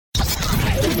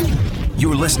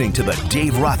You're listening to the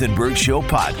Dave Rothenberg Show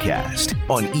podcast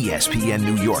on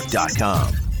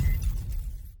ESPNNewYork.com.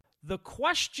 The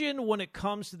question when it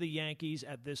comes to the Yankees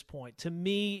at this point, to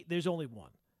me, there's only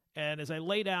one. And as I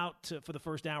laid out for the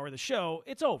first hour of the show,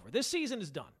 it's over. This season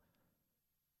is done.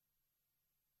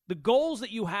 The goals that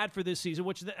you had for this season,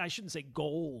 which I shouldn't say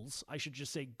goals, I should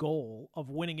just say goal of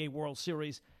winning a World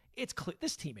Series, it's clear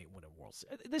this team ain't winning a World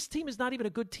Series. This team is not even a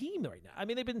good team right now. I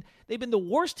mean, they've been the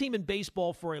worst team in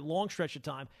baseball for a long stretch of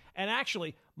time. And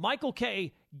actually, Michael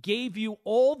Kay gave you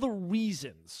all the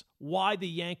reasons why the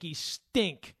Yankees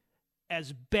stink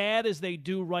as bad as they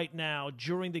do right now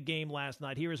during the game last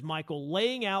night. Here is Michael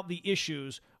laying out the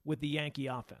issues with the Yankee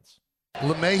offense.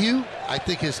 LeMahieu, I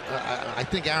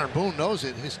think Aaron Boone knows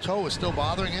it. His toe is still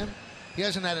bothering him. He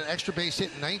hasn't had an extra base hit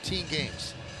in 19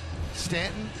 games.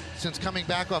 Stanton, since coming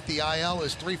back off the IL,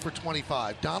 is 3 for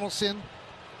 25. Donaldson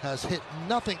has hit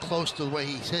nothing close to the way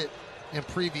he's hit in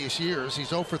previous years. He's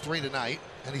 0 for 3 tonight,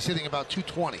 and he's hitting about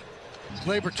 220.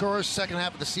 Gleyber Torres, second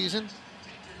half of the season,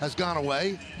 has gone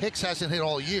away. Hicks hasn't hit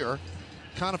all year.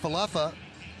 Kiner-Falefa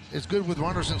is good with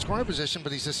runners in scoring position,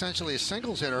 but he's essentially a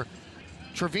singles hitter.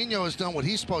 Trevino has done what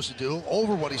he's supposed to do,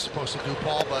 over what he's supposed to do,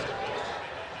 Paul, but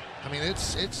I mean,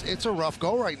 it's a rough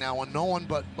go right now when no one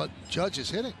but Judge is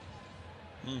hitting.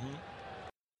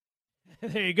 Mm-hmm.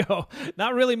 There you go.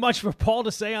 Not really much for Paul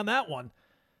to say on that one.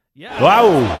 Yeah.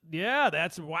 Wow. Yeah,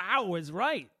 that's wow is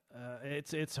right.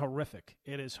 It's horrific.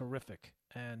 It is horrific.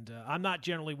 And I'm not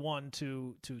generally one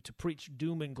to preach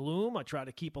doom and gloom. I try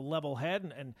to keep a level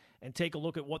head and take a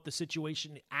look at what the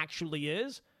situation actually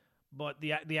is. But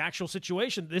the actual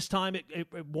situation, this time, it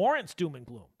warrants doom and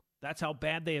gloom. That's how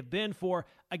bad they have been for,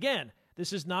 again,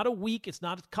 this is not a week. It's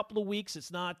not a couple of weeks.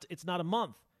 It's not a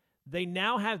month. They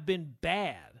now have been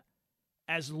bad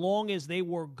as long as they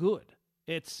were good.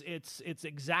 It's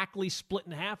exactly split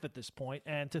in half at this point.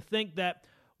 And to think that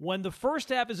when the first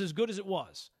half is as good as it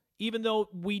was, even though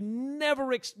we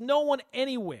no one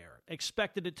anywhere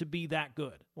expected it to be that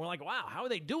good. We're like, wow, how are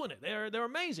they doing it? They're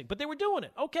amazing. But they were doing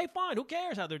it. Okay, fine. Who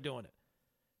cares how they're doing it?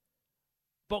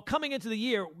 But coming into the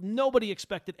year, nobody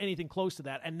expected anything close to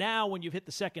that. And now when you've hit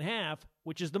the second half,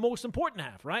 which is the most important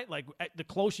half, right? Like the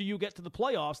closer you get to the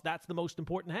playoffs, that's the most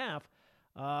important half.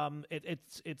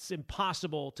 It's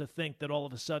impossible to think that all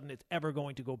of a sudden it's ever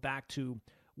going to go back to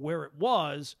where it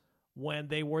was when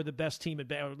they were the best team,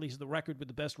 or at least the record with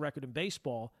the best record in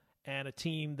baseball, and a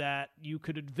team that you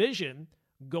could envision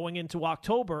going into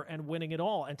October and winning it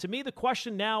all. And to me, the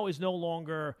question now is no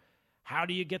longer how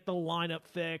do you get the lineup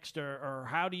fixed or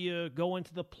how do you go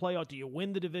into the playoff? Do you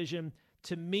win the division?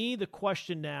 To me, the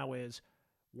question now is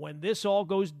when it's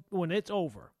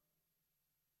over,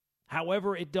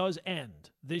 however it does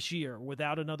end this year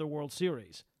without another World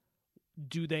Series,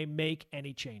 do they make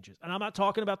any changes? And I'm not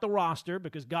talking about the roster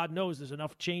because God knows there's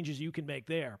enough changes you can make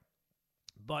there.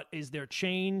 But is there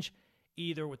change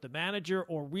either with the manager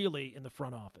or really in the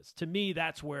front office? To me,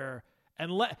 that's where,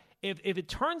 if it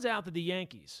turns out that the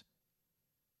Yankees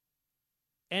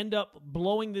end up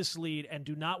blowing this lead and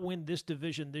do not win this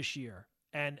division this year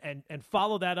and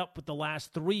follow that up with the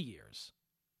last 3 years,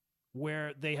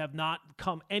 where they have not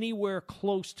come anywhere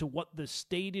close to what the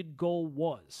stated goal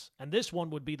was. And this one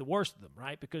would be the worst of them,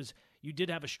 right? Because you did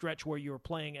have a stretch where you were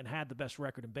playing and had the best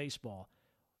record in baseball.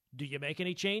 Do you make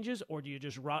any changes, or do you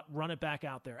just run it back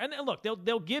out there? And look,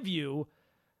 they'll give you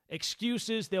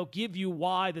excuses. They'll give you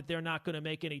why that they're not going to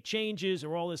make any changes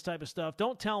or all this type of stuff.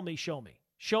 Don't tell me, show me.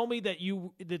 Show me that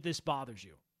this bothers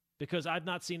you, because I've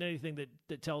not seen anything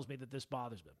that tells me that this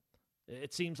bothers them.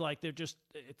 It seems like they're just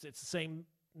it's the same.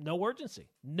 No urgency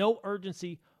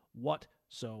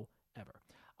whatsoever.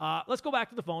 Let's go back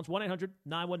to the phones.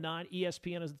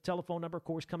 1-800-919-ESPN is the telephone number. Of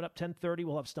course, coming up 10:30,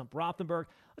 we'll have Stump Rothenberg.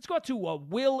 Let's go out to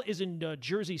Will is in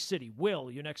Jersey City.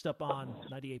 Will, you're next up on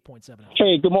 98.7.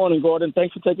 Hey, good morning, Gordon.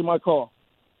 Thanks for taking my call.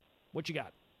 What you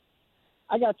got?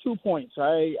 I got 2 points,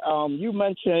 right? You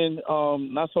mentioned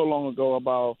not so long ago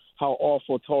about how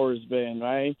awful Torres been,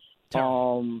 right?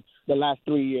 The last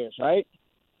 3 years, right?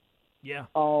 Yeah.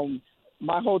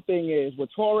 My whole thing is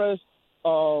with Torres,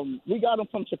 we got him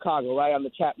from Chicago, right, on the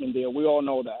Chapman deal. We all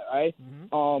know that, right?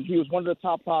 Mm-hmm. He was one of the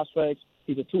top prospects.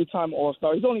 He's a 2-time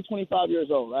All-Star. He's only 25 years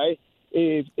old, right?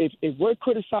 If we're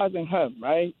criticizing him,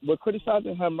 right, we're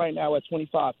criticizing him right now at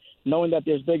 25, knowing that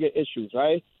there's bigger issues,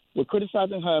 right? We're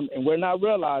criticizing him, and we're not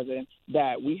realizing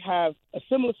that we have a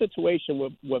similar situation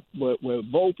with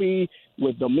Volpe,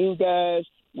 with Dominguez,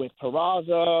 with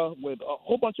Peraza, with a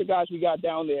whole bunch of guys we got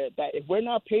down there, that if we're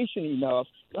not patient enough,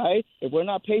 right,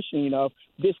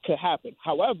 this could happen.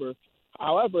 However,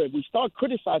 However, if we start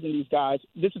criticizing these guys,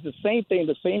 this is the same thing,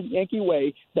 the same Yankee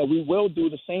way that we will do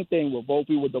the same thing with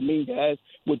Volpe, with Dominguez,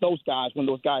 with those guys when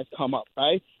those guys come up,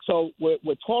 right? So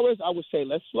with Torres, I would say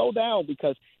let's slow down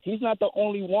because he's not the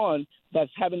only one that's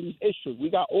having these issues.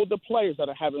 We got older players that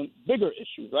are having bigger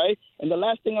issues, right? And the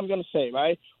last thing I'm going to say,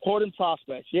 right, hoarding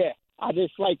prospects, yeah, I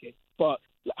dislike it. But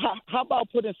how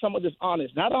about putting some of this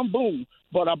honest, not on Boone,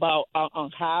 but about on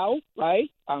Howe, right?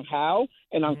 On Howe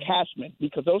and on Cashman,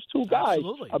 because those two guys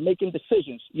are making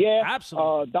decisions. Yeah,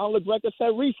 absolutely. Don LaGreca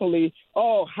said recently,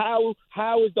 Howe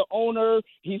is the owner.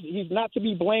 He's not to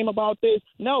be blamed about this.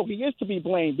 No, he is to be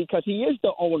blamed because he is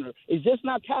the owner. It's just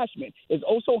not Cashman. It's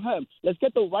also him. Let's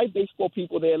get the right baseball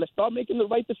people there. Let's start making the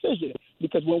right decision.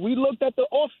 Because when we looked at the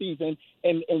offseason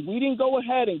and we didn't go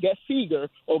ahead and get Seager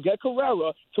or get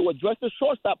Carrera to address the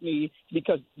shortstop need,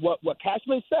 because what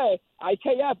Cashman said,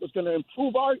 IKF was going to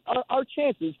improve our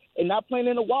chances in not playing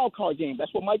in a wild card game.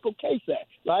 That's what Michael Kay said,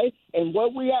 right? And where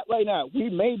we at right now, we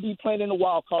may be playing in a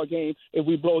wild card game if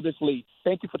we blow this lead.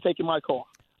 Thank you for taking my call.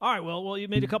 All right, well, you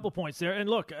made a couple points there. And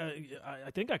look,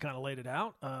 I think I kind of laid it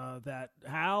out, that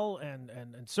Hal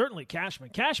and certainly Cashman.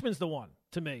 Cashman's the one,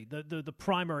 to me, the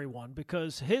primary one,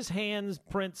 because his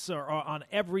handprints are on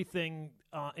everything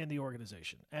in the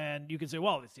organization. And you can say,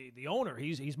 well, it's the owner.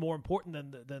 He's more important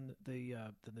than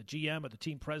the GM or the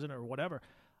team president or whatever.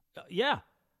 Yeah,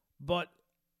 but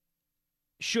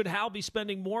should Hal be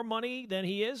spending more money than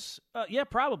he is? Yeah,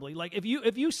 probably. Like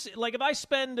if I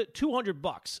spend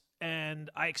 $200 and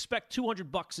I expect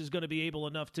 $200 is going to be able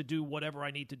to do whatever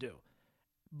I need to do,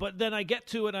 but then I get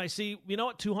to it and I see, you know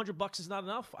what, $200 is not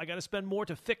enough. I got to spend more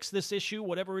to fix this issue,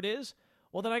 whatever it is.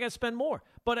 Well, then I got to spend more.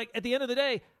 But at the end of the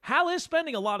day, Hal is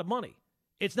spending a lot of money.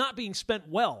 It's not being spent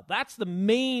well. That's the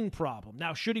main problem.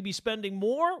 Now, should he be spending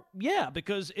more? Yeah,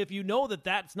 because if you know that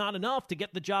that's not enough to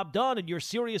get the job done and you're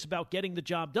serious about getting the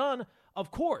job done,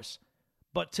 of course.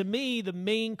 But to me, the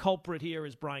main culprit here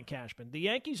is Brian Cashman. The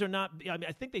Yankees are not –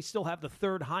 I think they still have the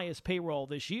third highest payroll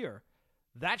this year.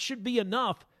 That should be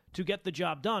enough to get the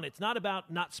job done. It's not about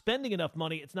not spending enough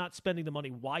money. It's not spending the money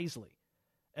wisely.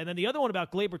 And then the other one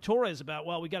about Gleyber Torres about,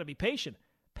 well, we got to be patient.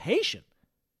 Patient?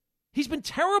 He's been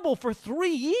terrible for 3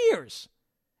 years.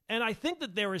 And I think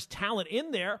that there is talent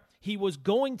in there. He was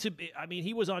going to be,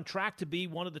 he was on track to be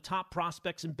one of the top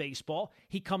prospects in baseball.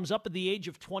 He comes up at the age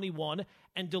of 21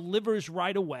 and delivers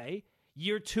right away.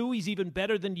 Year 2, he's even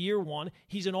better than year 1.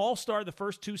 He's an all-star the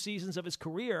first 2 seasons of his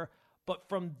career. But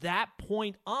from that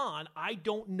point on, I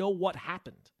don't know what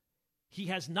happened. He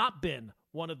has not been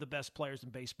one of the best players in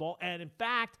baseball, and in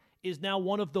fact is now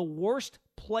one of the worst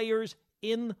players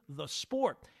in the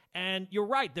sport. And you're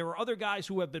right, there are other guys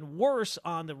who have been worse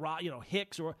on the,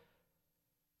 Hicks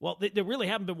they really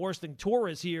haven't been worse than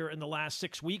Torres here in the last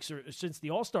 6 weeks or since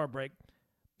the All-Star break.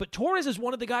 But Torres is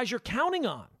one of the guys you're counting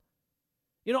on.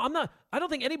 I don't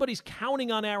think anybody's counting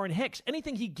on Aaron Hicks.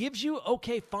 Anything he gives you,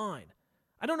 okay, fine.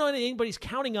 I don't know anybody's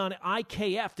counting on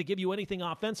IKF to give you anything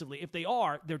offensively. If they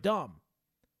are, they're dumb.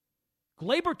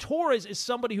 Gleyber Torres is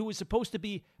somebody who is supposed to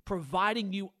be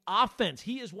providing you offense.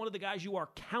 He is one of the guys you are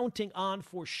counting on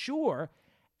for sure.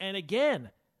 And again,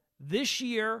 this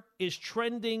year is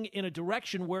trending in a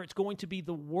direction where it's going to be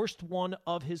the worst one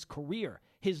of his career.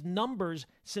 His numbers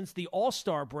since the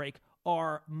All-Star break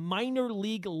are minor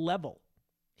league level.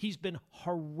 He's been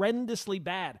horrendously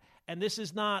bad. And this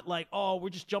is not like, we're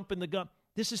just jumping the gun.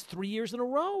 This is 3 years in a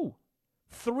row.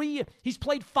 He's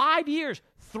played 5 years.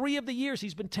 3 of the years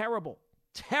he's been terrible.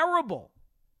 Terrible.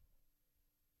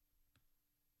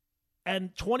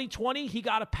 And 2020, he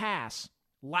got a pass.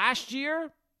 Last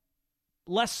year,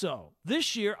 less so.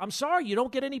 This year, I'm sorry, you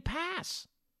don't get any pass.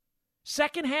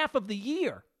 Second half of the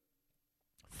year,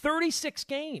 36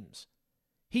 games.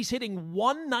 He's hitting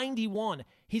 191.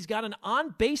 He's got an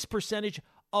on-base percentage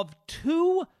of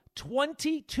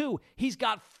 222. He's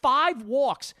got 5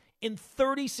 walks in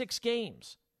 36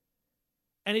 games.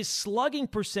 And his slugging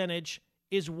percentage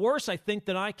is worse, I think,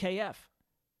 than IKF.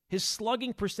 His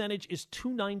slugging percentage is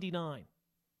 299.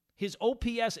 His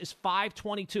OPS is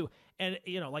 522. And,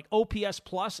 OPS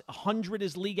plus 100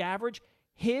 is league average.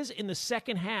 His in the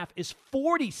second half is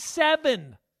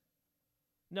 47.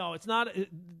 No, it's not.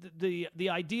 The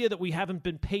idea that we haven't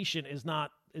been patient is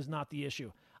not the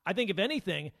issue. I think, if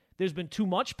anything, there's been too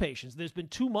much patience. There's been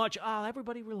too much,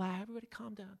 everybody relax, everybody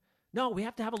calm down. No, we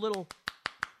have to have a little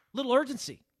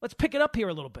urgency. Let's pick it up here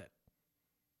a little bit.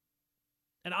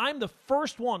 And I'm the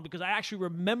first one, because I actually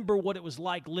remember what it was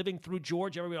like living through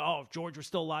George. Everybody, if George was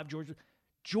still alive,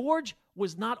 George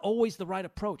was not always the right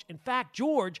approach. In fact,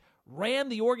 George ran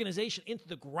the organization into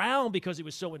the ground because he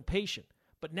was so impatient.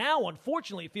 But now,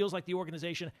 unfortunately, it feels like the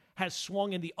organization has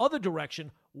swung in the other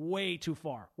direction way too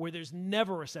far, where there's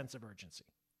never a sense of urgency,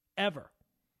 ever.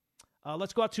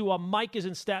 Let's go out to Mike is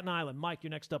in Staten Island. Mike,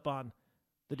 you're next up on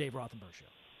the Dave Rothenberg Show.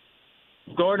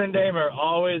 Gordon Damer,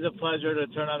 always a pleasure to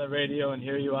turn on the radio and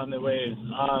hear you on the waves.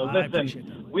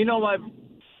 Listen, we know why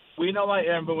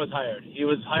Aaron Boone was hired. He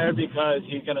was hired because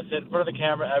he's going to sit in front of the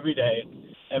camera every day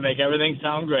and make everything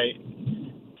sound great.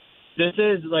 This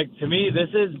is, to me, this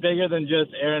is bigger than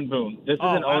just Aaron Boone. This is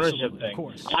an ownership thing. Of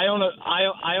course. I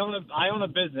own a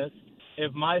business.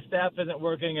 If my staff isn't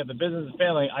working, if the business is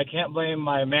failing, I can't blame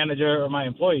my manager or my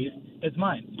employees. It's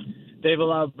mine. They've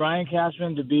allowed Brian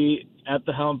Cashman to be at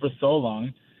the helm for so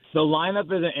long. The lineup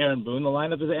isn't Aaron Boone. The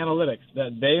lineup is analytics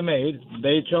that they made.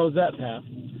 They chose that path.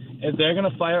 If they're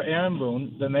going to fire Aaron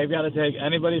Boone, then they've got to take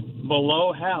anybody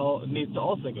below Hal needs to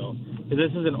also go. Because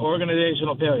this is an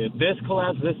organizational failure. This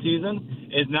collapse this season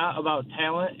is not about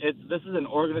talent. This is an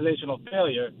organizational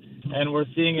failure, and we're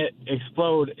seeing it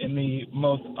explode in the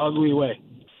most ugly way.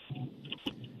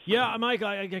 Yeah, Mike,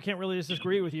 I can't really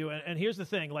disagree with you. And here's the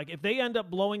thing. If they end up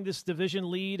blowing this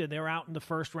division lead and they're out in the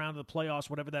first round of the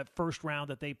playoffs, whatever that first round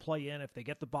that they play in, if they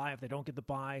get the bye, if they don't get the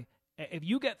bye, if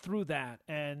you get through that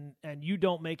and you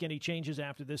don't make any changes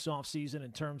after this offseason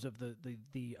in terms of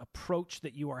the approach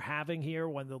that you are having here,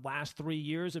 when the last 3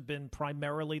 years have been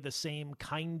primarily the same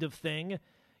kind of thing,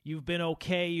 you've been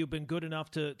okay, you've been good enough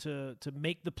to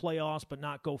make the playoffs but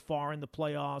not go far in the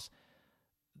playoffs,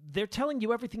 they're telling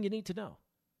you everything you need to know.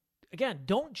 Again,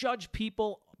 don't judge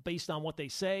people based on what they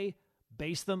say,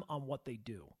 base them on what they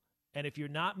do. And if you're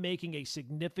not making a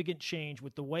significant change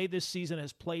with the way this season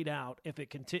has played out, if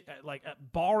it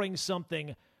barring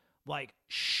something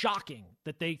shocking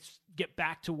that they get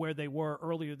back to where they were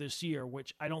earlier this year,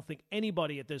 which I don't think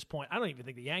anybody at this point, I don't even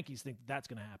think the Yankees think that's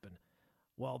going to happen.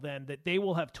 Well, then that they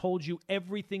will have told you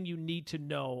everything you need to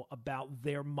know about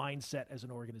their mindset as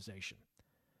an organization.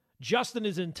 Justin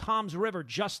is in Tom's River.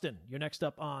 Justin, you're next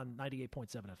up on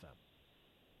 98.7 FM.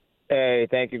 Hey,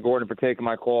 thank you, Gordon, for taking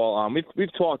my call.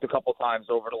 We've talked a couple times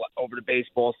over the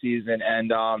baseball season,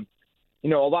 and a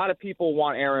lot of people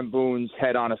want Aaron Boone's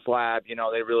head on a slab.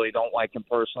 They really don't like him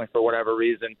personally for whatever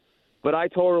reason. But I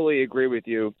totally agree with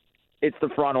you. It's the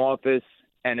front office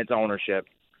and it's ownership.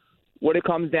 What it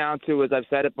comes down to, as I've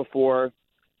said it before,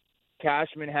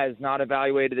 Cashman has not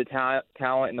evaluated the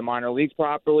talent in the minor leagues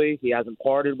properly. He hasn't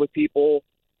parted with people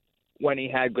when he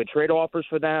had good trade offers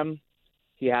for them.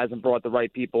 He hasn't brought the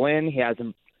right people in. He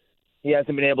hasn't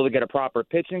been able to get a proper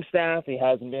pitching staff. He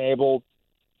hasn't been able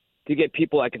to get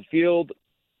people that can field.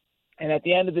 And at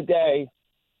the end of the day,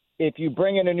 if you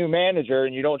bring in a new manager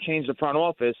and you don't change the front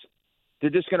office,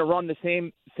 they're just going to run the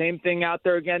same thing out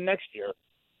there again next year.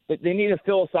 But they need a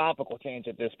philosophical change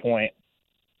at this point.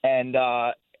 And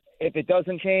if it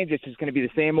doesn't change, it's just going to be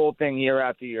the same old thing year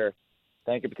after year.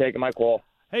 Thank you for taking my call.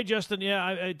 Hey, Justin, yeah,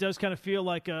 it does kind of feel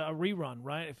like a rerun,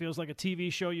 right? It feels like a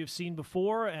TV show you've seen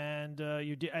before, and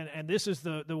this is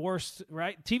the worst,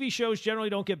 right? TV shows generally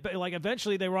don't get,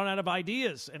 eventually they run out of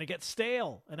ideas, and it gets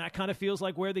stale, and that kind of feels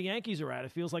like where the Yankees are at.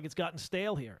 It feels like it's gotten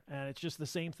stale here, and it's just the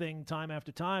same thing time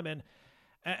after time,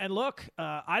 and look,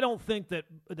 I don't think that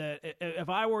if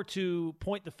I were to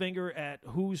point the finger at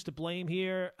who's to blame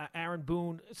here, Aaron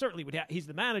Boone certainly would. He's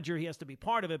the manager; he has to be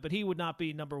part of it, but he would not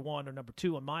be number one or number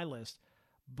two on my list.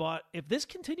 But if this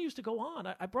continues to go on,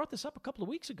 I brought this up a couple of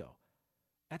weeks ago.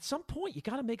 At some point, you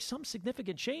got to make some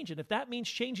significant change, and if that means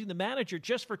changing the manager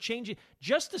just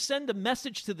to send a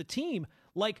message to the team,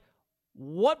 what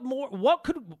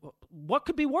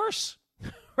could be worse?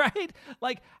 Right?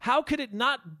 How could it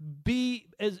not be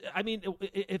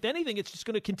if anything, it's just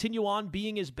going to continue on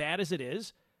being as bad as it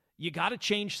is. You got to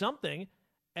change something.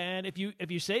 And if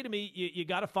you say to me, you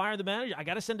got to fire the manager, I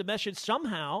got to send a message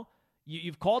somehow.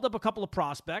 You've called up a couple of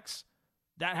prospects.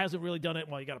 That hasn't really done it.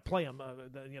 Well, you got to play them,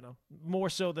 more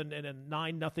so than in a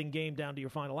 9-0 game down to your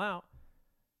final out.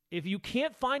 If you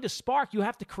can't find a spark, you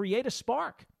have to create a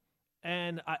spark.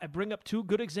 And I bring up two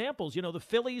good examples. The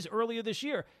Phillies earlier this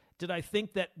year. Did I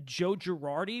think that Joe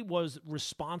Girardi was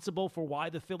responsible for why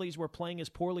the Phillies were playing as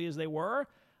poorly as they were?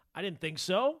 I didn't think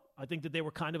so. I think that they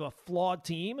were kind of a flawed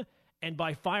team. And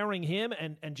by firing him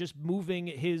and just moving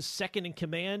his second in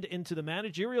command into the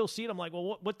managerial seat, I'm like,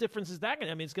 well, what difference is that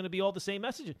going to? It's going to be all the same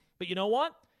messages. But you know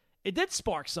what? It did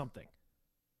spark something.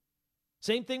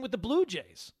 Same thing with the Blue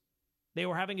Jays. They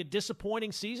were having a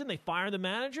disappointing season. They fire the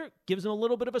manager, gives them a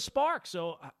little bit of a spark.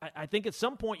 So I think at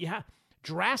some point you have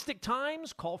drastic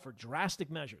times call for drastic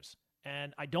measures.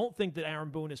 And I don't think that Aaron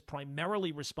Boone is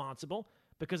primarily responsible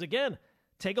because, again,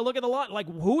 take a look at the lot.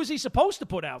 Who is he supposed to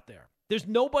put out there? There's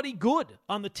nobody good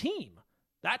on the team.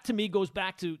 That, to me, goes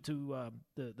back to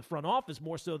the front office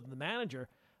more so than the manager.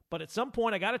 But at some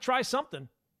point, I got to try something.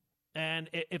 And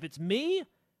if it's me,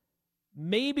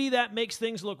 maybe that makes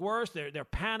things look worse. They're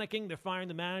panicking. They're firing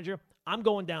the manager. I'm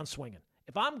going down swinging.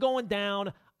 If I'm going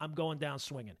down, I'm going down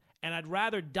swinging. And I'd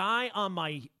rather die on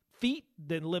my feet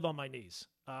than live on my knees.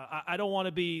 I don't want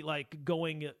to be like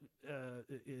going,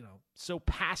 so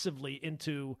passively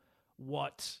into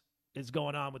what is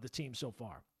going on with the team so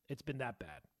far. It's been that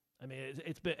bad. I mean,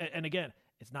 it's been, and again,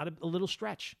 it's not a little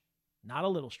stretch. Not a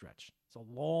little stretch. It's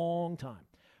a long time.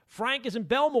 Frank is in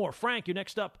Belmore. Frank, you're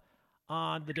next up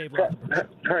on the Dave Rothenberg Show.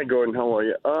 Hi, Gordon. How are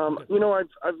you?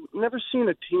 I've never seen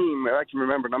a team, I can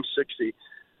remember, and I'm 60,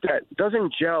 that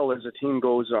doesn't gel as a team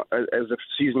goes on, as the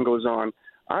season goes on.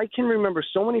 I can remember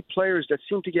so many players that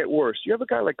seem to get worse. You have a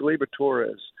guy like Gleyber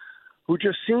Torres, who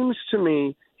just seems to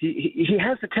me, he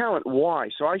has the talent. Why?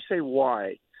 So I say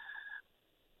why.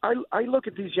 I look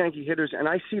at these Yankee hitters, and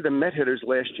I see the Met hitters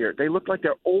last year. They look like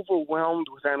they're overwhelmed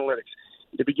with analytics.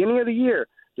 At the beginning of the year,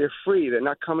 they're free. They're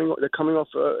not coming. They're coming off,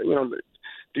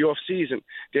 the off season.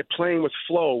 They're playing with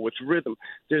flow, with rhythm.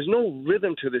 There's no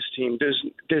rhythm to this team.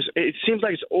 It seems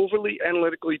like it's overly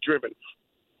analytically driven.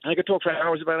 I could talk for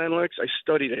hours about analytics. I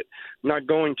studied it. I'm not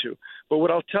going to. But what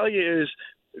I'll tell you is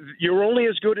you're only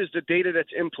as good as the data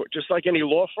that's input. Just like any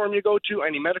law firm you go to,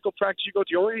 any medical practice you go to,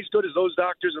 you're only as good as those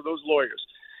doctors or those lawyers.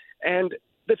 And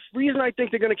the reason I think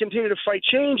they're going to continue to fight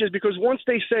change is because once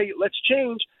they say, let's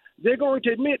change, they're going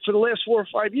to admit for the last 4 or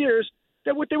 5 years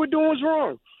that what they were doing was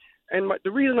wrong. And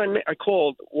the reason I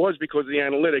called was because of the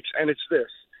analytics, and it's this.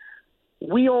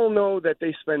 We all know that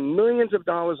they spend millions of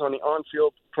dollars on the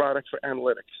on-field product for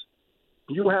analytics.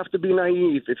 You have to be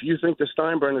naive if you think the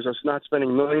Steinbrenners are not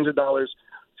spending millions of dollars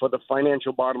for the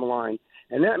financial bottom line.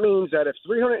 And that means that if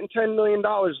 $310 million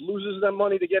loses them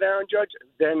money to get Aaron Judge,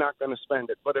 they're not going to spend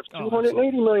it. But if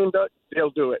 $280 million, they'll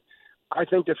do it. I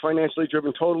think they're financially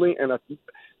driven totally, and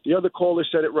the other caller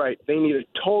said it right. They need a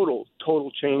total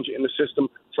change in the system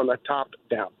from the top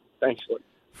down. Thanks, Gordon.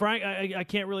 Frank, I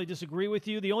can't really disagree with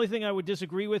you. The only thing I would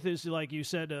disagree with is, like you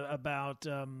said, about,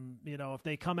 if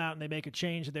they come out and they make a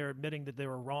change, they're admitting that they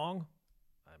were wrong.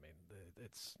 I mean,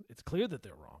 it's clear that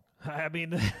they're wrong. I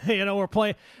mean, we're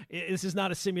playing. This is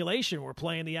not a simulation. We're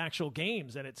playing the actual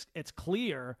games, and it's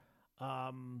clear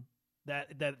that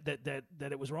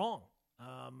it was wrong.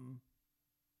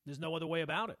 There's no other way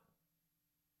about it.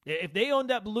 If they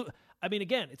end up I mean,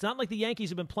 again, it's not like the Yankees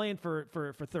have been playing for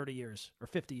 30 years or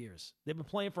 50 years. They've been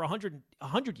playing for 100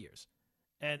 years.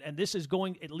 And this is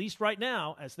going, at least right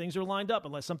now, as things are lined up,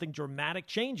 unless something dramatic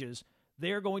changes,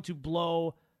 they're going to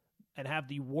blow and have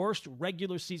the worst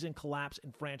regular season collapse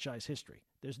in franchise history.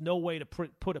 There's no way to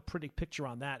put a pretty picture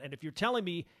on that. And if you're telling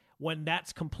me when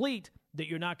that's complete that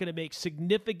you're not going to make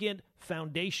significant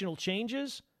foundational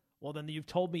changes, well, then you've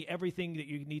told me everything that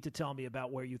you need to tell me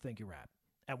about where you think you're at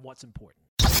and what's important.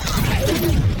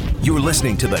 You're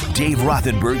listening to the Dave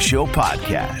Rothenberg Show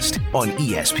podcast on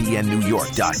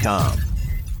ESPNNewYork.com.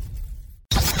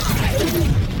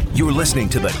 You're listening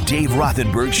to the Dave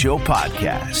Rothenberg Show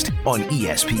podcast on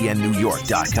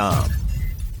ESPNNewYork.com.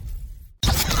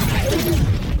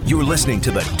 You're listening to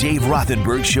the Dave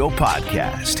Rothenberg Show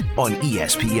podcast on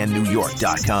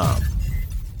ESPNNewYork.com.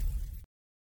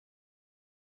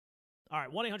 All right,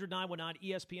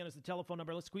 1-800-919-ESPN is the telephone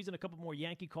number. Let's squeeze in a couple more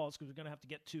Yankee calls because we're going to have to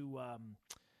get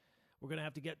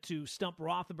to Stump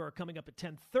Rothenberg coming up at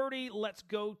 10:30. Let's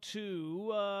go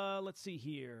to let's see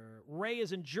here. Ray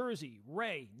is in Jersey.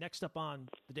 Ray, next up on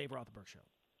the Dave Rothenberg Show.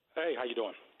 Hey, how you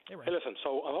doing? Hey, Ray. Hey, listen.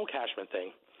 So a whole Cashman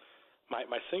thing.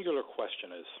 My singular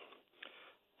question is: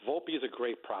 Volpe is a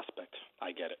great prospect.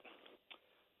 I get it.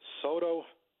 Soto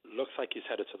looks like he's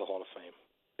headed to the Hall of Fame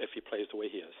if he plays the way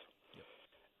he is.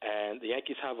 And the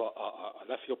Yankees have a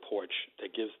left field porch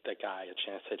that gives that guy a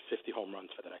chance to hit 50 home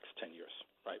runs for the next 10 years,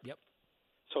 right? Yep.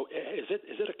 So is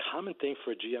it a common thing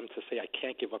for a GM to say, I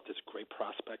can't give up this great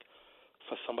prospect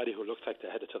for somebody who looks like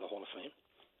they're headed to the Hall of Fame?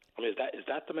 I mean, is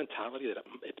that the mentality that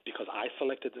it's because I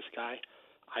selected this guy,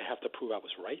 I have to prove I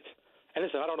was right? And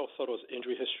listen, I don't know Soto's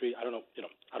injury history. I don't know,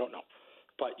 I don't know.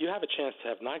 But you have a chance to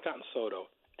have not gotten Soto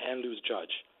and lose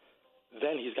Judge.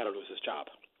 Then he's got to lose his job.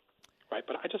 Right,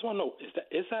 but I just want to know,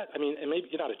 is that, I mean, and maybe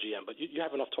you're not a GM, but you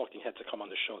have enough talking heads to come on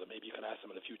the show that maybe you can ask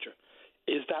them in the future.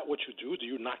 Is that what you do? Do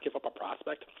you not give up a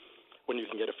prospect when you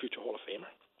can get a future Hall of Famer?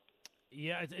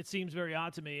 Yeah, it seems very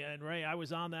odd to me. And, Ray, I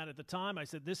was on that at the time. I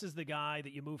said, this is the guy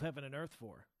that you move heaven and earth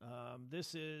for.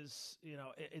 This is,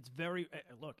 it's very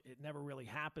 – look, it never really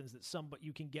happens that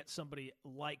you can get somebody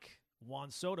like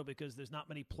Juan Soto because there's not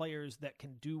many players that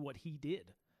can do what he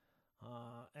did.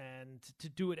 And to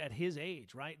do it at his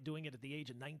age, right? Doing it at the age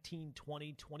of 19,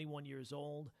 20, 21 years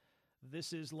old.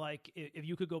 This is like if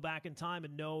you could go back in time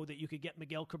and know that you could get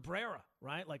Miguel Cabrera,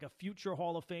 right? Like a future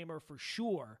Hall of Famer for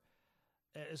sure,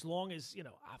 as long as,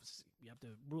 obviously you have to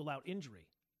rule out injury.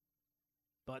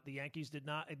 But the Yankees did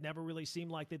not. It never really seemed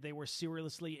like that they were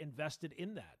seriously invested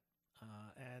in that.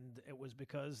 And it was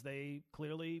because they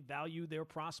clearly value their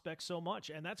prospects so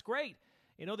much. And that's great.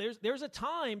 There's a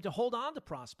time to hold on to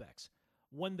prospects.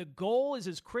 When the goal is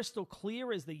as crystal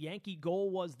clear as the Yankee goal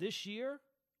was this year,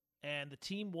 and the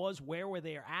team was where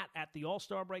they are at the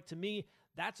All-Star break, to me,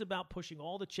 that's about pushing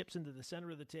all the chips into the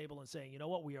center of the table and saying, you know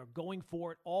what, we are going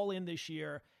for it all in this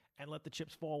year and let the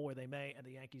chips fall where they may, and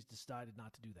the Yankees decided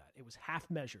not to do that. It was half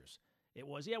measures. It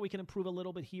was, we can improve a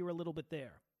little bit here, a little bit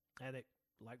there. And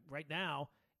like right now,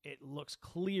 it looks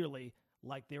clearly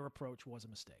like their approach was a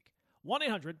mistake.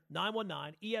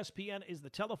 1-800-919-ESPN is the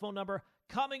telephone number.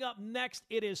 Coming up next,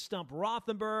 it is Stump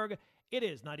Rothenberg. It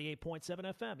is 98.7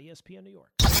 FM, ESPN New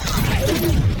York.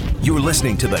 You're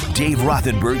listening to the Dave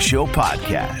Rothenberg Show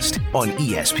podcast on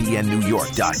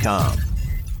ESPNNewYork.com.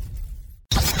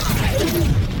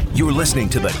 You're listening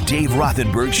to the Dave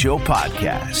Rothenberg Show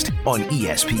podcast on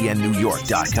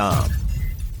ESPNNewYork.com.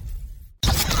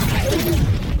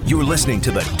 You're listening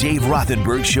to the Dave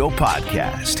Rothenberg Show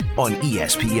podcast on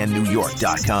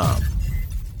ESPNNewYork.com.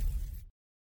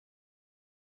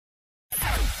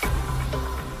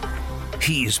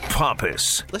 He's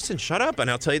pompous. Listen, shut up and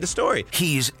I'll tell you the story.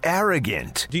 He's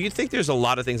arrogant. Do you think there's a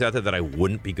lot of things out there that I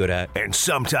wouldn't be good at? And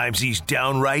sometimes he's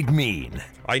downright mean.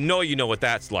 I know you know what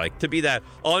that's like. To be that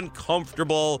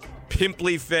uncomfortable,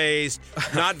 pimply-faced,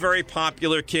 not very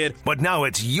popular kid. But now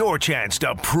it's your chance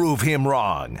to prove him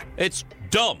wrong. It's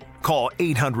dumb. Call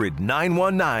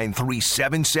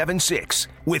 800-919-3776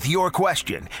 with your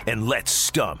question and let's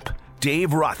stump Dave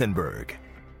Rothenberg.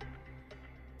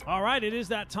 All right, it is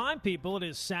that time, people. It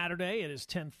is Saturday. It is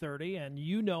 10:30, and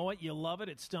you know it. You love it.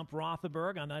 It's Stump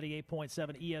Rothenberg on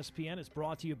 98.7 ESPN. It's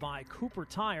brought to you by Cooper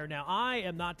Tire. Now, I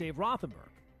am not Dave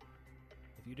Rothenberg.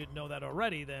 If you didn't know that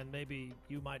already, then maybe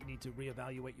you might need to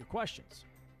reevaluate your questions.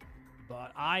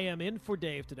 But I am in for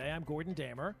Dave today. I'm Gordon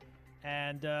Damer.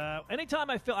 And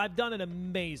anytime I feel I've done an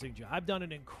amazing job. I've done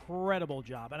an incredible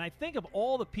job. And I think of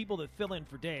all the people that fill in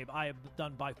for Dave, I have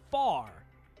done by far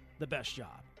the best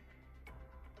job.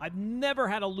 I've never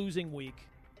had a losing week.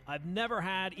 I've never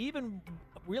had even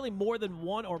really more than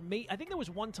one or I think there was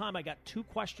one time I got 2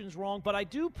 questions wrong, but I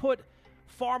do put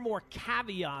far more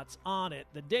caveats on it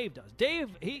than Dave does.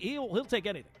 Dave, he'll take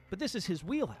anything, but this is his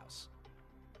wheelhouse.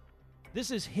 This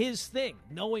is his thing,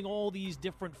 knowing all these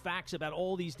different facts about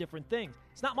all these different things.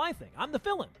 It's not my thing. I'm the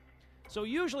fill-in. So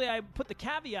usually I put the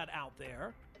caveat out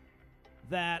there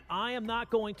that I am not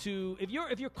going to, if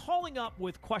you're calling up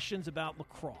with questions about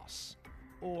lacrosse,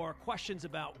 or questions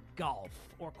about golf,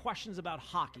 or questions about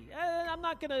hockey, I'm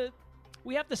not going to,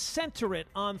 we have to center it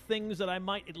on things that I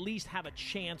might at least have a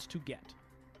chance to get.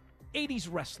 80s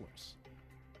wrestlers,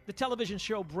 the television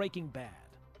show Breaking Bad,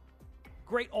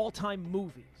 great all-time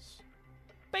movies,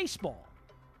 baseball,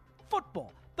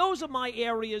 football. Those are my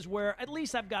areas where at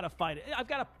least I've got to fight it. I've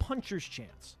got a puncher's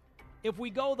chance. If we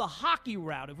go the hockey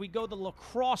route, if we go the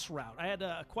lacrosse route, I had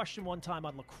a question one time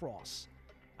on lacrosse.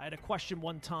 I had a question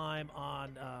one time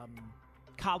on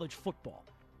college football.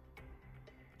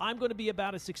 I'm going to be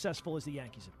about as successful as the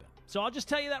Yankees have been. So I'll just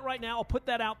tell you that right now. I'll put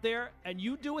that out there, and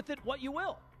you do with it what you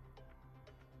will.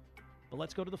 But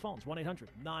let's go to the phones.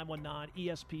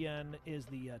 1-800-919-ESPN is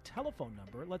the telephone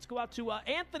number. Let's go out to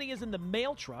Anthony is in the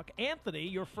mail truck. Anthony,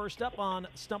 you're first up on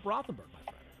Stump Rothenberg, my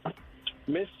friend.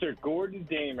 Mr. Gordon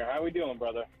Damer, how we doing,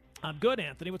 brother? I'm good,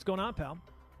 Anthony. What's going on, pal?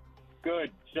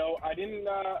 Good. So I didn't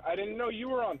know you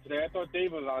were on today. I thought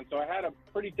Dave was on, so I had a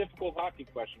pretty difficult hockey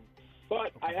question.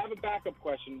 But I have a backup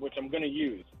question, which I'm going to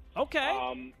use.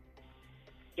 Okay.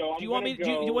 So do you want me?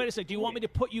 Wait a second. Do you want me to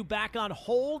put you back on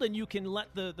hold, and you can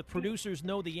let the producers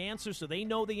know the answer, so they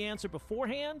know the answer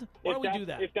beforehand? Why don't we do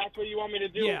that? If that's what you want me to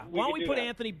do, yeah. Why don't we put that.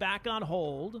 Anthony back on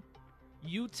hold?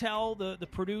 You tell the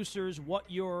producers what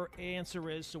your answer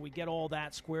is, so we get all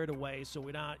that squared away, so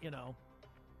we're not,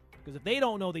 because if they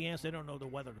don't know the answer, they don't know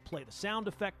whether to play the sound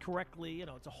effect correctly.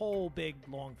 It's a whole big,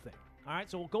 long thing. All right,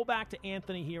 so we'll go back to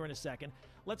Anthony here in a second.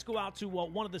 Let's go out to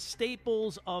one of the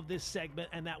staples of this segment,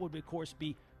 and that would, of course,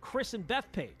 be Chris and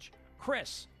Bethpage.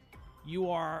 Chris, you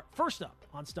are first up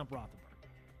on Stump Rothenberg.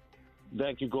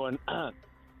 Thank you, Gordon. I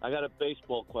got a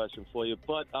baseball question for you,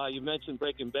 but you mentioned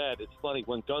Breaking Bad. It's funny,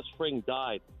 when Gus Fring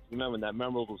died, remember that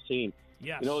memorable scene?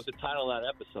 Yes. You know what the title of that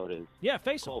episode is? Yeah,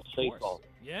 Face-Off. Face-Off.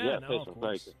 Yeah, Face-Off.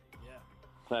 Very good. Yeah.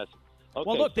 Classic. Okay,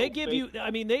 well, look, so they give you.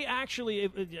 I mean, they actually.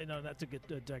 Not to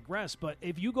get digress, but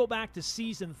if you go back to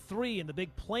season 3 and the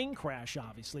big plane crash,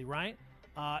 obviously, right?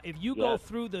 If you go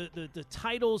through the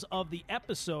titles of the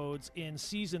episodes in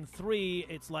season 3,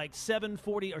 it's like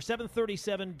 740 or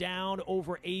 737 down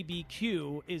over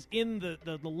ABQ is in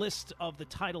the list of the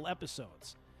title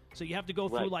episodes. So you have to go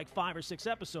through like 5 or 6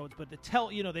 episodes, but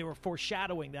they were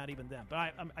foreshadowing that even then.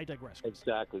 But I digress.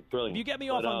 Exactly. Brilliant. If you get me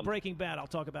off on Breaking Bad, I'll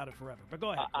talk about it forever. But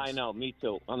go ahead. I know. Me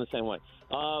too. I'm the same way.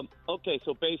 Okay,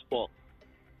 so baseball.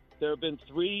 There have been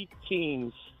 3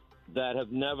 teams that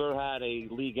have never had a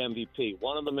league MVP.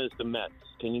 One of them is the Mets.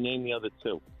 Can you name the other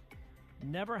 2?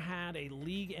 Never had a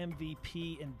league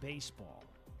MVP in baseball.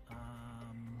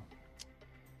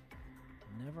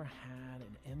 Never had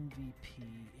an MVP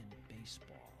in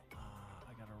baseball.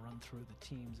 I got to run through the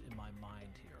teams in my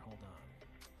mind here. Hold on.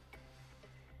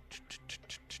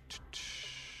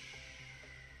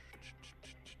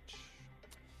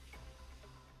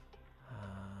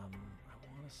 I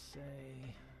want to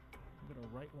say, I'm going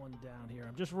to write one down here.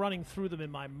 I'm just running through them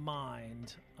in my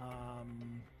mind. I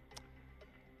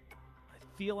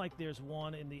feel like there's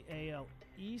one in the AL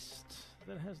East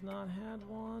that has not had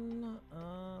one.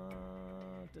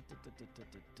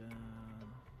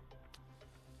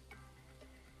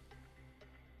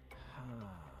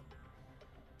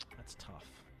 That's tough.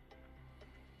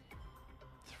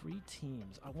 3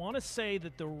 teams. I want to say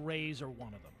that the Rays are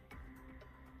one of them.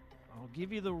 I'll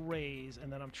give you the Rays,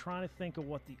 and then I'm trying to think of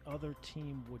what the other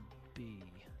team would be.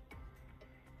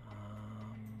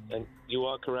 And you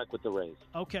are correct with the Rays.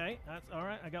 Okay, that's all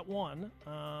right. I got one.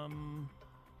 Other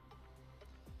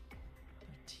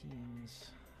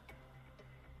teams.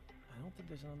 I don't think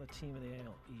there's another team in the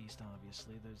AL East.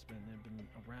 Obviously, they've been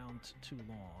around too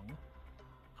long.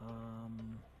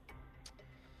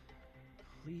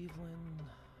 Cleveland.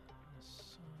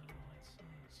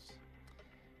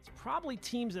 It's probably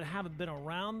teams that haven't been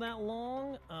around that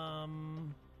long.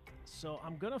 So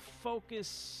I'm gonna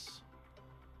focus.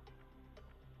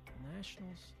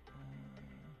 Nationals,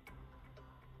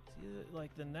 it's either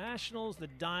like the Nationals, the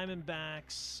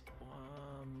Diamondbacks,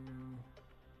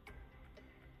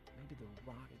 maybe the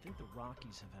Rockies. I think the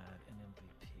Rockies have had an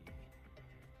MVP.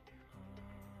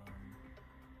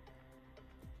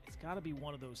 It's got to be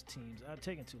one of those teams. I'm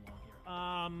taking too long here.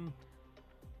 I'm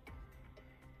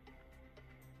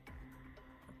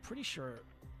pretty sure.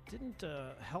 Didn't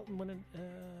Helton win it?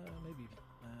 Maybe.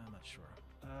 I'm not sure.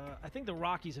 I think the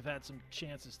Rockies have had some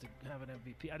chances to have an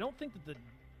MVP. I don't think that the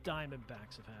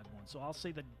Diamondbacks have had one, so I'll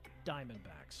say the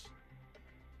Diamondbacks.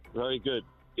 Very good.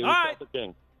 All right.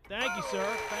 Thank you, sir.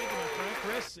 Thank you, my friend.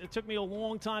 Chris, it took me a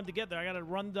long time to get there. I got to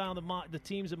run down the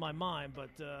teams in my mind, but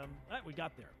we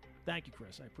got there. Thank you,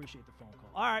 Chris. I appreciate the phone call.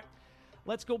 All right.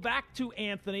 Let's go back to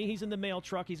Anthony. He's in the mail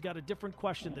truck. He's got a different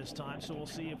question this time, so we'll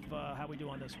see if how we do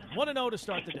on this one. 1-0 to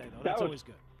start the day, though. That's always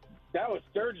good. That was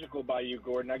surgical by you,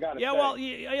 Gordon. I got to say. Yeah, well,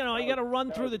 you got to run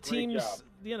through the teams.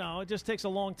 Job. It just takes a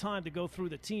long time to go through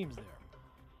the teams there.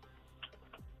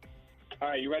 All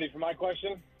right, you ready for my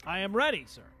question? I am ready,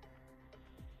 sir.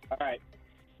 All right.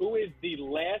 Who is the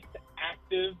last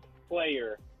active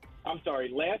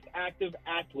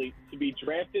athlete to be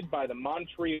drafted by the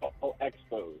Montreal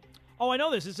Expos? Oh, I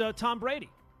know this. It's Tom Brady.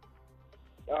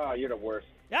 Oh, you're the worst.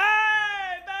 Hey,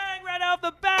 bang, right off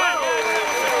the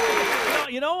bat.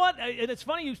 You know what? And it's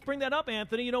funny you bring that up,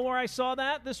 Anthony. You know where I saw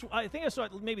that? I think I saw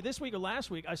it maybe this week or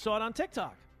last week. I saw it on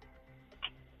TikTok.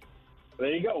 There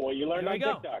you go. Well, you learned on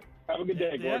TikTok. Have a good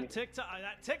day, Gordon.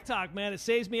 TikTok, man, it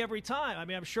saves me every time. I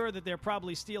mean, I'm sure that they're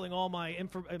probably stealing all my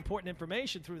important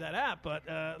information through that app. But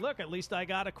look, at least I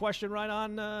got a question right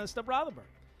on Stump Rothenberg.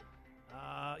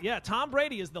 Tom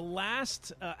Brady is the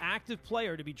last active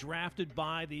player to be drafted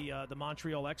by the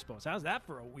Montreal Expos. How's that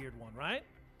for a weird one, right?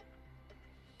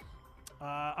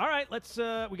 All right,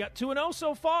 we got 2-0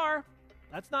 so far.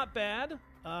 That's not bad.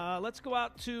 Let's go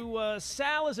out to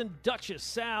Sal is in Dutchess.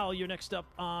 Sal, you're next up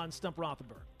on Stump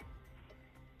Rothenberg.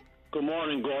 Good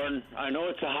morning, Gordon. I know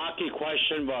it's a hockey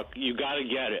question, but you got to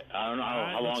get it. I don't know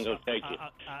how long it'll take you.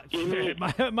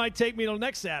 It might take me till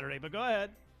next Saturday, but go ahead.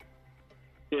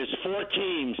 There's 4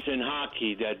 teams in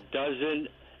hockey that doesn't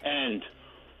end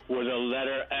with a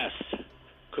letter S.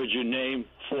 Could you name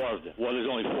 4 of them? Well, there's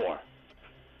only 4.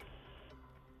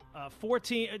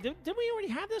 14. Did we already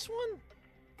have this one?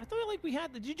 I thought we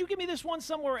had. Did you give me this one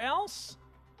somewhere else?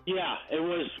 Yeah, it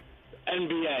was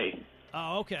NBA.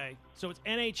 Oh, okay. So it's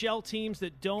NHL teams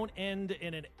that don't end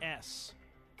in an S.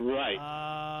 Right.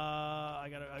 I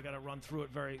gotta run through it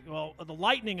very well. The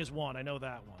Lightning is one. I know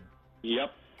that one.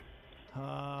 Yep.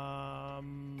 4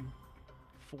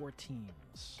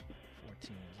 teams. 4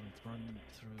 teams. Let's run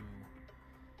through.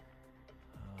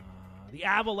 The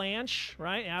Avalanche,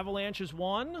 right? Avalanche is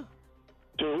 1.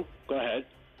 2. Go ahead.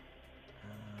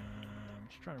 I'm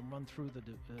just trying to run through the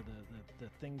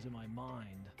things in my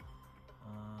mind.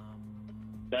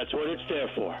 That's what it's there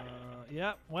for.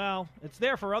 Yeah, well, it's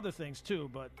there for other things too,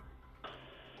 but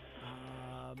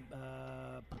other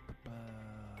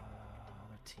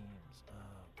teams.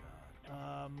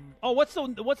 Oh God. What's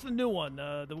the new one?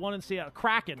 The one in Seattle,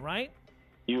 Kraken, right?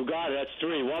 You got it. That's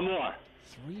 3. One more.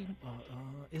 3.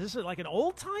 Is this like an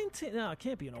old time team? No, it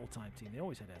can't be an old time team. They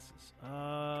always had S's.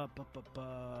 I'm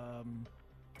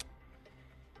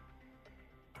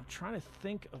trying to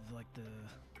think of like the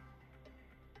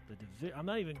division. I'm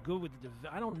not even good with the division.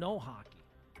 I don't know hockey.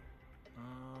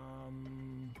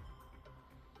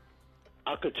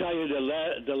 I could tell you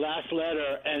the last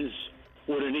letter ends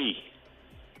with an E.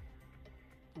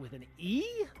 With an E?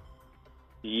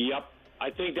 Yep. I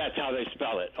think that's how they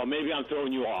spell it. Or maybe I'm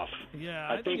throwing you off. Yeah.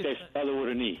 I think they spell it with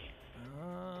an E.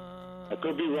 I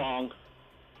could be wrong.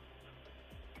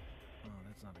 Oh,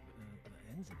 that's not a good. It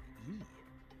ends in E.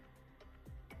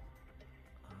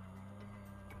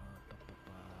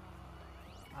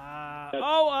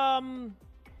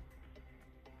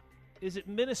 Is it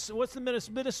Minnesota? What's the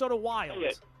Minnesota Wild?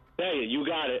 Hey, you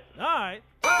got it. All right.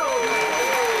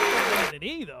 An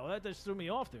E though. That just threw me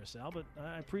off there, Sal. But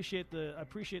I appreciate the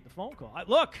phone call.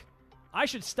 Look, I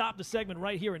should stop the segment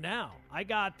right here and now. I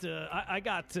got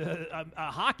a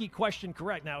hockey question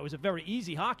correct. Now it was a very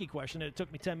easy hockey question, and it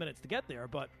took me 10 minutes to get there,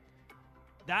 but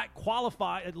that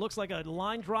qualified. It looks like a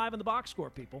line drive in the box score,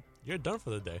 people. You're done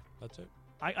for the day. That's it.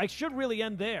 I should really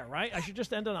end there, right? I should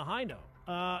just end on a high note.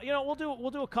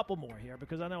 We'll do a couple more here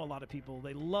because I know a lot of people,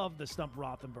 they love the Stump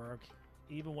Rothenberg,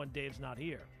 even when Dave's not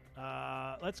here.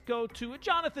 Let's go to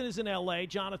Jonathan is in L.A.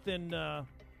 Jonathan,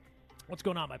 what's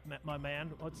going on, my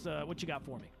man? What you got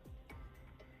for me?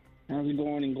 Good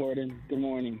morning, Gordon. Good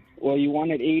morning. Well, you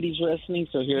wanted 80s wrestling,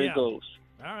 so here it goes.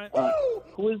 All right.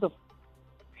 Who is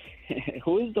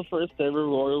the first ever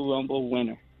Royal Rumble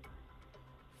winner?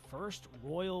 First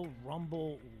Royal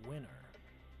Rumble winner.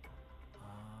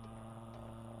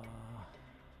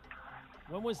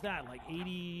 When was that? Like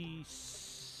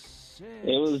 86?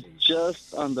 It was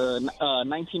just on the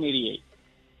 1988.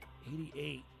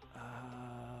 88.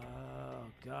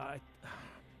 God.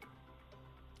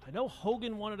 I know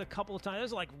Hogan won it a couple of times. That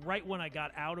was like right when I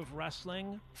got out of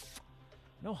wrestling.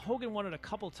 I know Hogan won it a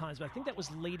couple of times, but I think that was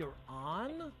later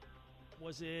on.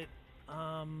 Was it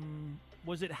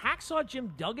Hacksaw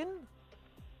Jim Duggan?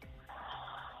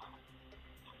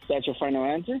 That's your final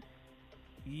answer?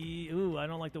 Ooh, I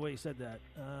don't like the way you said that.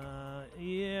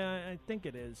 Yeah, I think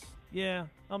it is. Yeah,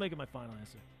 I'll make it my final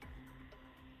answer.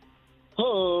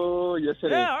 Oh, yes it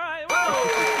is. Yeah, all right.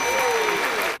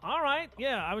 Well, all right,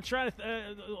 yeah, I would try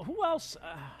to... who else?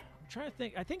 I'm trying to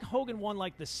think. I think Hogan won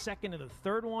like the second and the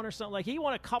third one or something. Like he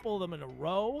won a couple of them in a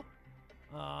row,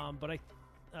 but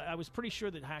I was pretty sure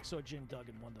that Hacksaw Jim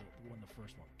Duggan won the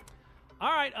first one.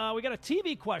 All right, we got a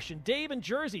TV question. Dave in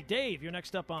Jersey. Dave, you're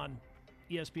next up on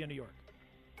ESPN New York.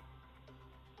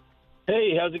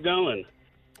 Hey, how's it going?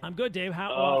 I'm good, Dave.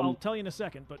 I'll tell you in a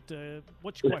second, but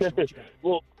what's your question? What you got?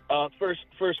 Well,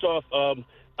 first off,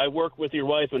 I work with your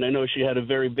wife, and I know she had a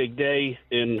very big day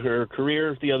in her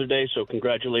career the other day, so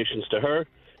congratulations to her.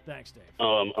 Thanks, Dave.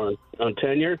 On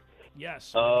tenure.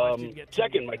 Yes.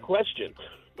 Second, my question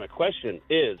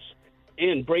is,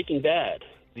 in Breaking Bad,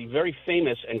 the very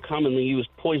famous and commonly used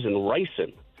poison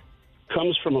ricin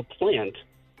comes from a plant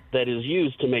that is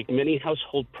used to make many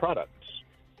household products.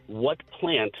 What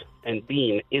plant and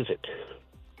bean is it?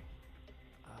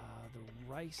 The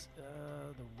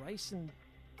ricin.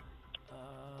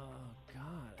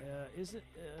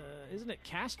 Isn't it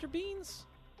castor beans?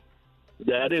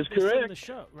 That is correct. In the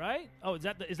show, right? Oh, is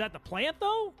that the plant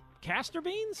though? Castor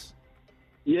beans?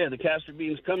 Yeah, the castor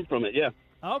beans come from it. Yeah.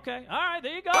 Okay. All right.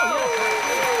 There you go.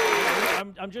 Yeah.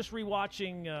 I'm just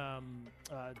rewatching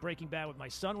Breaking Bad with my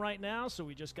son right now. So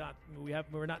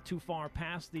we're not too far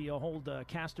past the whole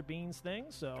castor beans thing.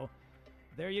 So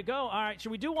there you go. All right.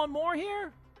 Should we do one more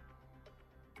here?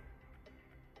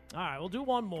 All right. We'll do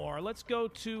one more. Let's go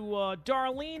to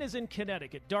Darlene is in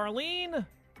Connecticut. Darlene,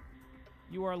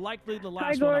 you are likely the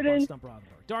last one up on Stump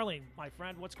Rothenberg. Darlene, my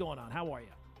friend, what's going on? How are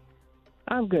you?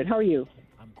 I'm good. How are you?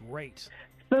 I'm great.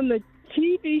 From the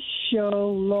TV show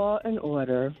Law and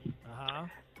Order,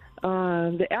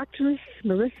 the actress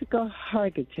Mariska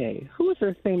Hargitay, who was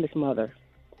her famous mother?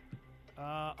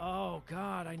 Oh,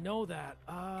 God, I know that.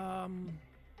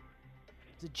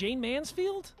 Is it Jane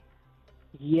Mansfield?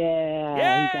 Yeah,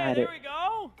 you got there it. We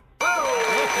go.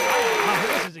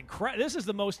 This is incredible. This is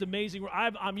the most amazing.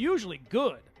 I'm usually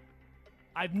good.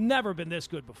 I've never been this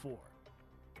good before.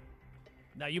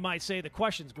 Now, you might say the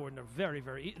questions, Gordon, are very,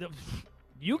 very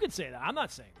you can say that. I'm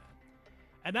not saying that.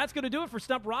 And that's going to do it for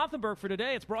Stump Rothenberg for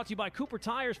today. It's brought to you by Cooper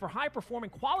Tires. For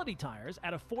high-performing quality tires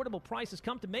at affordable prices,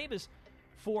 come to Mavis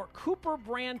for Cooper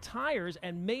brand tires,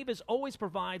 and Mavis always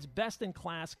provides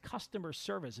best-in-class customer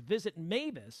service. Visit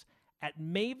Mavis at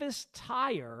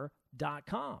mavistire.com.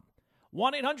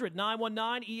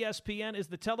 1-800-919-ESPN is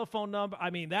the telephone number.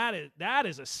 I mean, that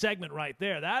is a segment right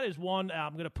there. That is one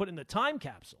I'm going to put in the time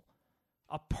capsule.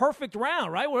 A perfect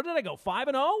round, right? Where did I go,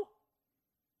 5-0?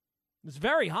 It's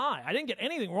very high. I didn't get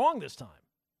anything wrong this time.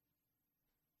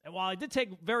 And while I did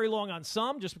take very long on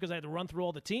some, just because I had to run through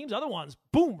all the teams, other ones,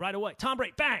 boom, right away. Tom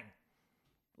Brady, bang,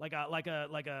 like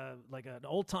an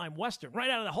old time Western,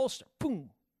 right out of the holster, boom.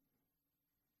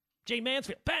 Jay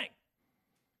Mansfield, bang.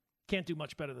 Can't do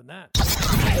much better than that.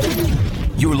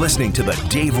 You're listening to the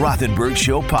Dave Rothenberg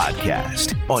Show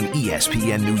podcast on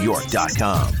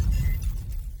ESPNNewYork.com.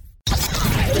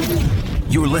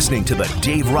 You're listening to the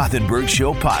Dave Rothenberg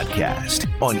Show podcast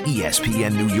on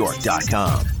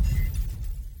ESPNNewYork.com.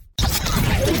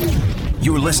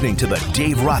 You're listening to the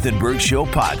Dave Rothenberg Show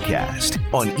podcast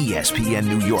on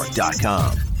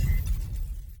ESPNNewYork.com.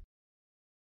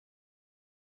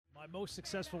 My most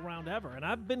successful round ever. And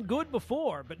I've been good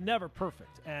before, but never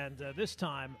perfect. And this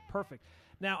time, perfect.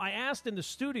 Now, I asked in the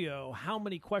studio how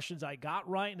many questions I got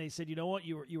right, and they said, you know what,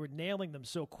 you were nailing them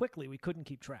so quickly we couldn't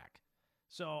keep track.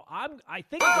 So I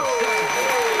think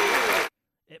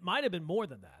it might have been more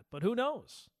than that, but who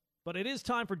knows? But it is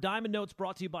time for Diamond Notes,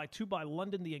 brought to you by 2 by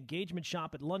London, the engagement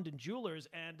shop at London Jewelers.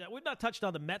 And we've not touched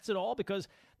on the Mets at all because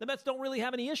the Mets don't really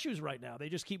have any issues right now. They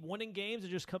just keep winning games.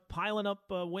 They're just piling up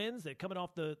wins. They're coming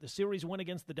off the series win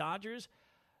against the Dodgers.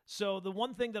 So the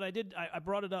one thing that I did, I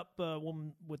brought it up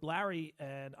with Larry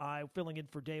and I filling in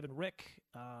for Dave and Rick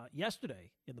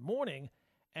yesterday in the morning.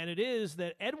 And it is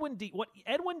that what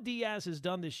Edwin Diaz has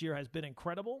done this year has been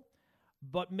incredible,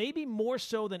 but maybe more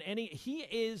so than he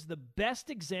is the best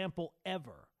example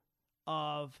ever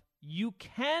of you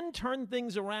can turn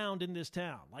things around in this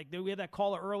town. Like we had that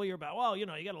caller earlier about, well, you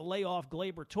got to lay off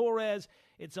Gleyber Torres.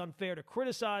 It's unfair to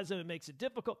criticize him. It makes it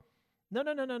difficult.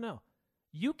 No.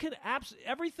 You can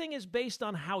everything is based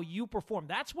on how you perform.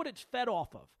 That's what it's fed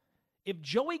off of. If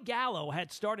Joey Gallo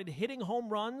had started hitting home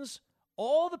runs,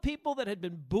 all the people that had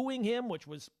been booing him, which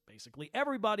was basically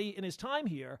everybody in his time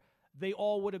here, they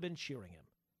all would have been cheering him.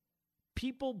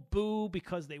 People boo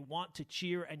because they want to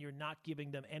cheer, and you're not giving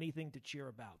them anything to cheer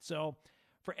about. So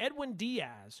for Edwin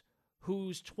Diaz,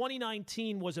 whose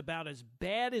 2019 was about as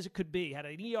bad as it could be, had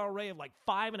an ERA of like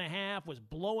 5.5, was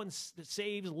blowing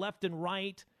saves left and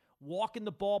right, walking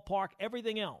the ballpark,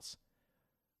 everything else.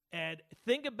 And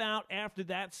think about after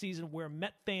that season where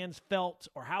Met fans felt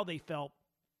or how they felt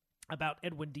about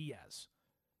Edwin Diaz.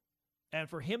 And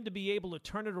for him to be able to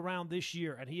turn it around this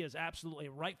year, and he is absolutely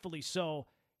rightfully so,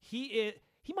 he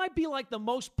might be like the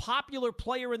most popular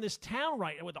player in this town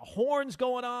right now with the horns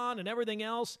going on and everything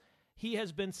else. He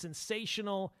has been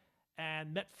sensational,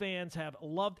 and Met fans have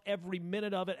loved every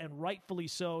minute of it, and rightfully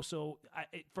so. So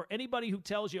for anybody who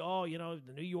tells you,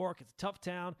 the New York, it's a tough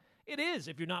town, it is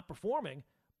if you're not performing.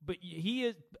 But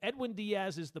Edwin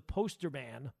Diaz is the poster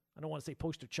man. I don't want to say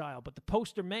poster child, but the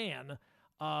poster man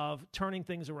of turning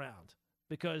things around,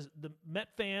 because the Met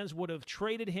fans would have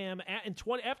traded him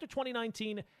after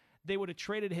 2019. They would have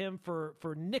traded him for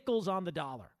nickels on the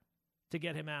dollar to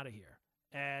get him out of here.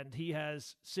 And he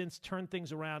has since turned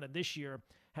things around, and this year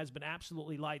has been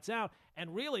absolutely lights out.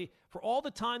 And really, for all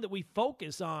the time that we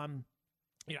focus on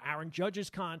Aaron Judge's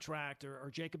contract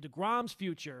or Jacob deGrom's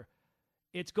future,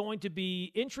 it's going to be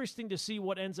interesting to see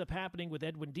what ends up happening with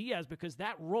Edwin Diaz, because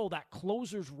that role, that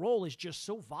closer's role, is just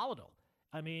so volatile.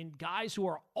 I mean, guys who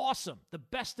are awesome, the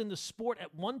best in the sport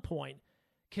at one point,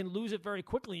 can lose it very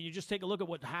quickly. You just take a look at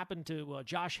what happened to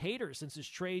Josh Hader since his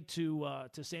trade to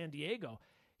San Diego.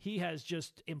 He has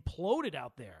just imploded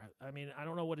out there. I mean, I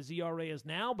don't know what his ERA is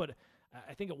now, but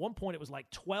I think at one point it was like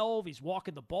 12. He's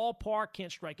walking the ballpark,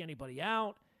 can't strike anybody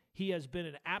out. He has been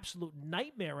an absolute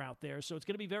nightmare out there, so it's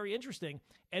going to be very interesting.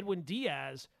 Edwin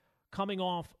Diaz coming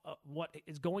off what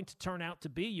is going to turn out to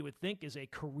be, you would think, is a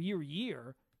career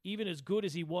year, even as good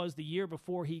as he was the year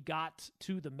before he got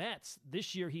to the Mets.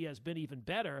 This year he has been even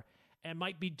better and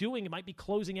might be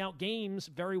closing out games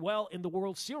very well in the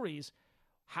World Series.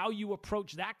 How you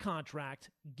approach that contract,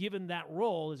 given that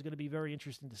role, is going to be very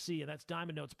interesting to see. And that's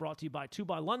Diamond Notes, brought to you by 2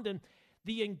 by London.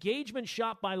 The engagement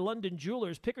shop by London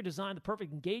Jewelers. Pick or design the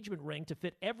perfect engagement ring to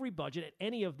fit every budget at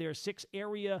any of their 6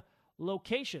 area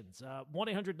locations.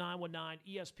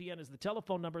 1-800-919-ESPN is the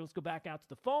telephone number. Let's go back out to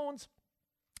the phones,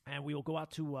 and we will go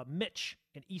out to Mitch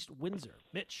in East Windsor.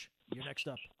 Mitch, you're next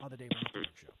up on the Dave Rothenberg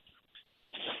Show.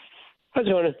 How's it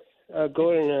going?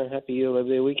 Gordon, happy Labor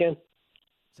Day weekend.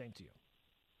 Same to you.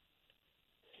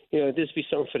 You know, this would be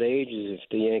something for the ages if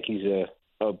the Yankees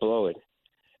blow it.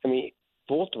 I mean,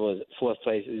 Baltimore's fourth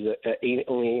place is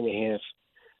only 8.5.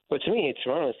 But to me,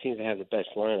 Toronto seems to have the best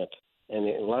lineup, and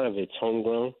a lot of it's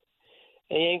homegrown.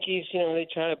 And Yankees, you know, they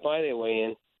try to buy their way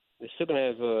in. They're still going to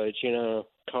have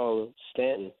Giancarlo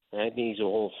Stanton, and I think he's a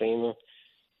Hall of Famer.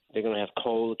 They're going to have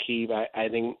Cole Keeb. I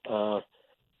think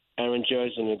Aaron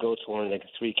Judge is going to go to one of the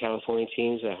 3 California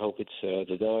teams. I hope it's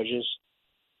the Dodgers.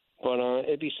 But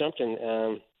it'd be something.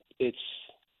 It's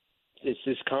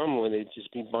this common where they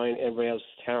just be buying everybody else's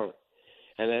talent.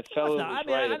 And that fellow I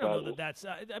don't know that's.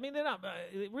 I mean, they're not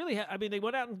really. They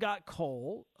went out and got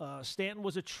Cole. Stanton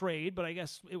was a trade, but I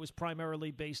guess it was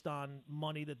primarily based on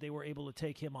money that they were able to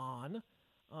take him on.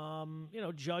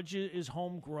 Judge is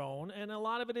homegrown, and a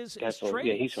lot of it is trades.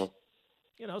 Yeah, he's home.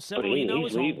 Severino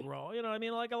is homegrown.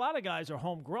 A lot of guys are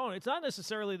homegrown. It's not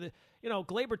necessarily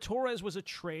Gleyber Torres was a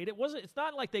trade. It's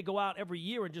not like they go out every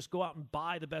year and just go out and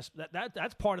buy the best.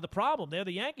 That's part of the problem. They're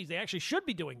the Yankees. They actually should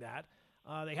be doing that.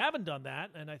 They haven't done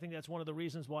that, and I think that's one of the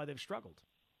reasons why they've struggled.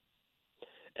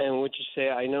 And what you say,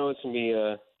 I know it's going to be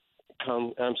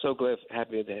I'm so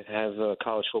happy to have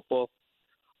college football.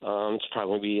 It's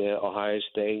probably going to be Ohio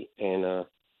State and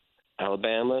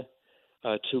Alabama,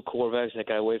 2 quarterbacks that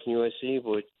got away from USC.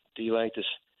 But do you like the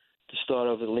start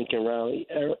of the Lincoln Riley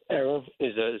era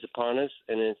is upon us,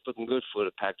 and it's looking good for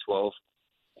the Pac-12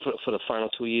 for the final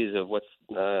 2 years of what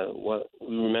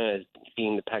we remember as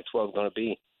being the Pac-12 going to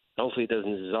be. Hopefully it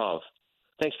doesn't dissolve.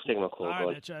 Thanks for taking my call. All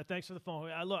right, Mitch, thanks for the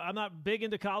phone. Look, I'm not big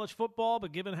into college football,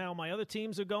 but given how my other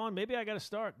teams are going, maybe I got to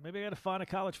start. Maybe I got to find a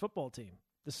college football team.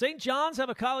 Does St. John's have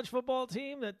a college football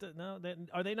team?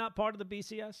 Are they not part of the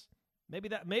BCS? Maybe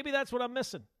that's what I'm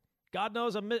missing. God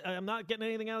knows I'm not getting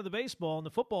anything out of the baseball in the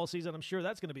football season. I'm sure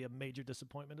that's going to be a major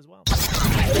disappointment as well.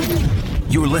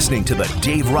 You're listening to the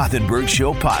Dave Rothenberg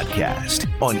Show podcast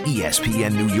on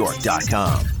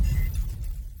ESPNNewYork.com.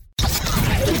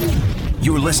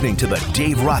 You're listening to the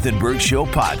Dave Rothenberg Show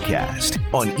podcast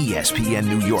on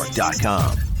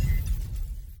ESPNNewYork.com.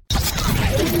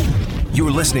 You're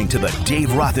listening to the Dave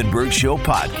Rothenberg Show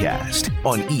podcast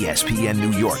on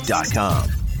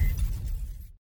ESPNNewYork.com.